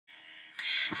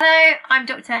Hello, I'm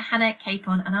Dr. Hannah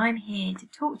Capon and I'm here to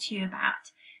talk to you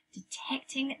about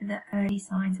detecting the early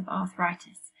signs of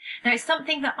arthritis. Now, it's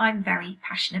something that I'm very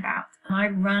passionate about, and I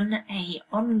run an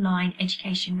online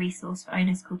education resource for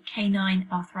owners called Canine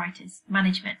Arthritis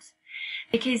Management,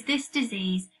 because this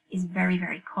disease is very,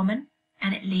 very common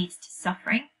and it leads to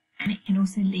suffering, and it can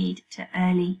also lead to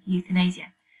early euthanasia.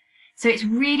 So it's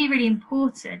really, really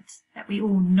important that we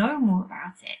all know more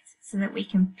about it so that we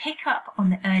can pick up on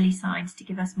the early signs to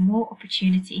give us more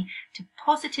opportunity to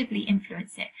positively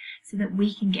influence it so that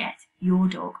we can get your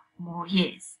dog more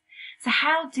years. So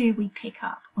how do we pick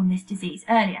up on this disease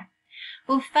earlier?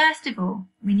 Well, first of all,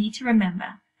 we need to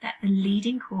remember that the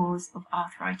leading cause of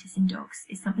arthritis in dogs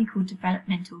is something called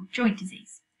developmental joint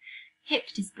disease, hip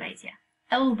dysplasia,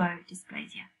 elbow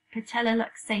dysplasia, patellar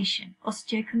luxation,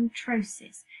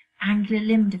 osteochondrosis, angular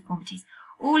limb deformities.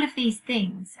 All of these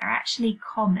things are actually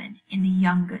common in the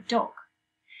younger dog,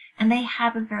 and they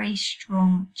have a very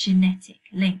strong genetic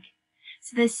link.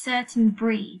 So there's certain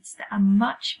breeds that are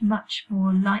much, much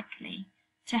more likely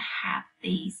to have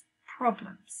these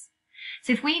problems.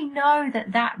 So if we know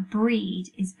that that breed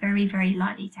is very, very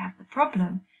likely to have the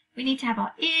problem, we need to have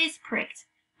our ears pricked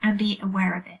and be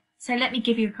aware of it. So let me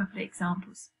give you a couple of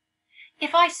examples.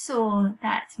 If I saw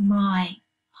that my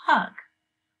pug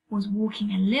was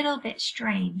walking a little bit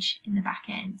strange in the back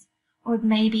end, or had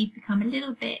maybe become a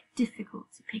little bit difficult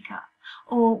to pick up,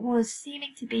 or was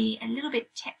seeming to be a little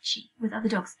bit tetchy with other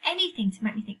dogs, anything to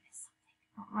make me think there's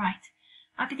something not right,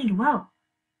 I'd be thinking, well,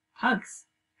 pugs,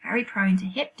 very prone to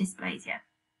hip dysplasia.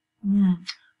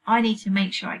 I need to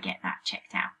make sure I get that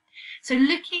checked out. So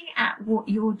looking at what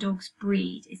your dog's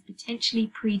breed is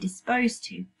potentially predisposed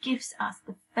to gives us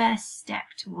the first step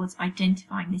towards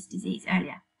identifying this disease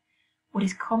earlier. What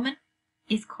is common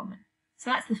is common.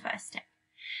 So that's the first step.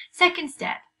 Second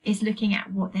step is looking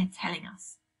at what they're telling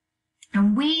us.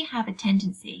 And we have a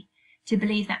tendency to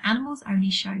believe that animals only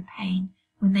show pain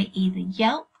when they either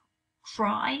yelp,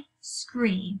 cry,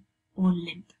 scream, or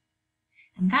limp.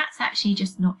 And that's actually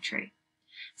just not true.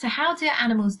 So how do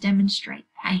animals demonstrate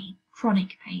pain,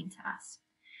 chronic pain to us?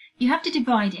 You have to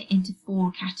divide it into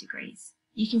 4 categories.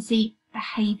 You can see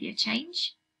behavior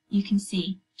change. You can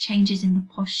see changes in the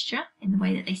posture, in the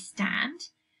way that they stand.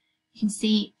 You can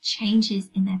see changes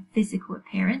in their physical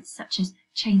appearance, such as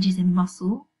changes in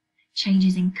muscle,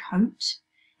 changes in coat,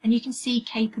 and you can see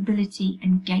capability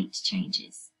and gait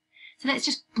changes. So let's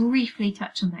just briefly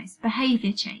touch on those.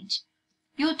 Behavior change.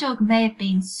 Your dog may have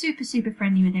been super, super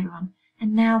friendly with everyone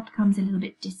and now becomes a little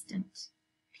bit distant,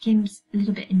 becomes a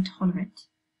little bit intolerant,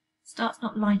 starts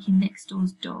not liking next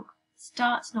door's dog,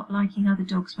 starts not liking other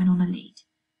dogs when on a lead,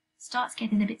 starts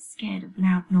getting a bit scared of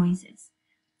loud noises.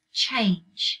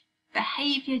 Change.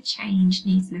 Behavior change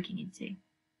needs looking into.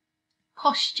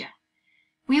 Posture.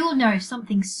 We all know if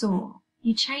something's sore,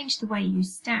 you change the way you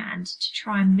stand to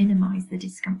try and minimize the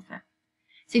discomfort.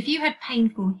 So if you had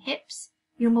painful hips,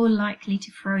 you're more likely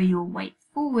to throw your weight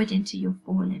forward into your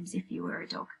forelimbs if you were a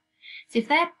dog. So if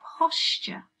their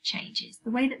posture changes,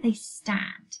 the way that they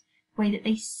stand, the way that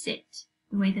they sit,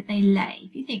 the way that they lay,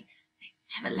 if you think,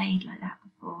 never laid like that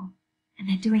before, and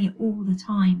they're doing it all the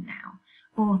time now,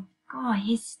 or God,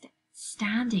 he's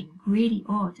standing really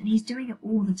odd and he's doing it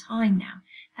all the time now,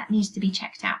 that needs to be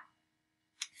checked out.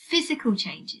 Physical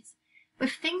changes.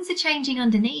 If things are changing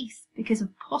underneath because of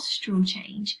postural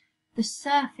change, the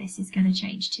surface is going to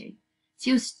change too.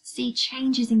 So you'll see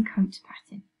changes in coat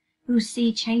pattern, you'll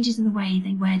see changes in the way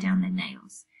they wear down their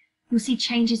nails, you'll see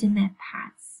changes in their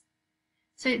pads.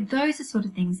 So those are sort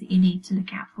of things that you need to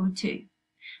look out for too.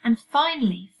 And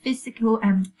finally, physical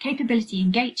capability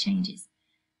and gait changes.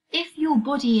 If your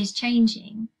body is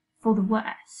changing for the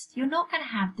worst, you're not going to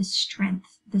have the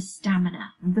strength, the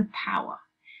stamina, and the power.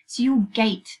 So your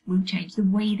gait will change, the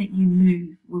way that you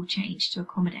move will change to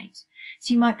accommodate.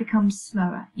 So you might become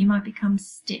slower, you might become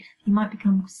stiff, you might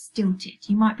become stilted,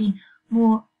 you might be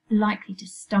more likely to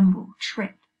stumble,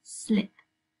 trip, slip.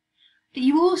 But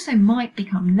you also might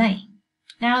become lame.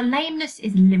 Now, lameness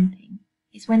is limping.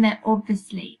 It's when they're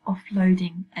obviously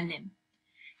offloading a limb.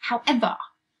 However,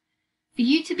 for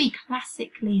you to be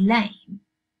classically lame,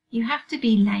 you have to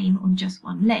be lame on just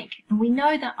one leg. And we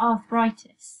know that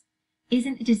arthritis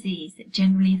isn't a disease that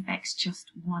generally affects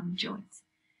just one joint.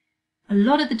 A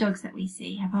lot of the dogs that we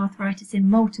see have arthritis in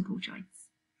multiple joints,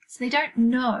 so they don't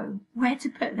know where to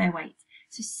put their weight.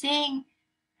 So seeing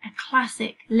a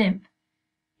classic limp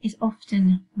is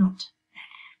often not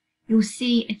there. You'll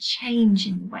see a change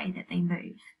in the way that they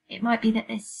move. It might be that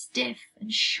they're stiff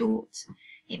and short.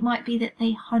 It might be that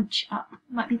they hunch up.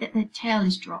 It might be that their tail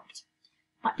is dropped.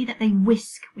 It might be that they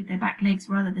whisk with their back legs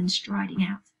rather than striding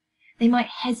out. They might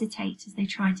hesitate as they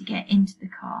try to get into the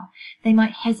car. They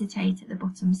might hesitate at the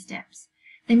bottom steps.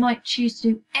 They might choose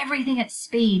to do everything at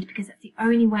speed because that's the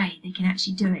only way they can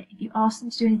actually do it. If you ask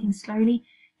them to do anything slowly,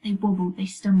 they wobble, they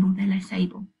stumble, they're less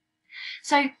able.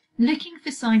 So looking for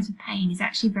signs of pain is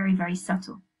actually very, very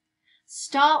subtle.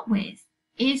 Start with,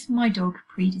 is my dog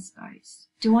predisposed?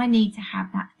 Do I need to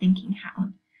have that thinking hat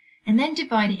on? And then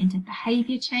divide it into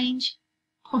behaviour change,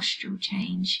 postural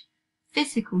change,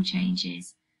 physical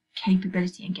changes,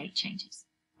 capability and gait changes.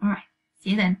 All right,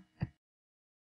 see you then.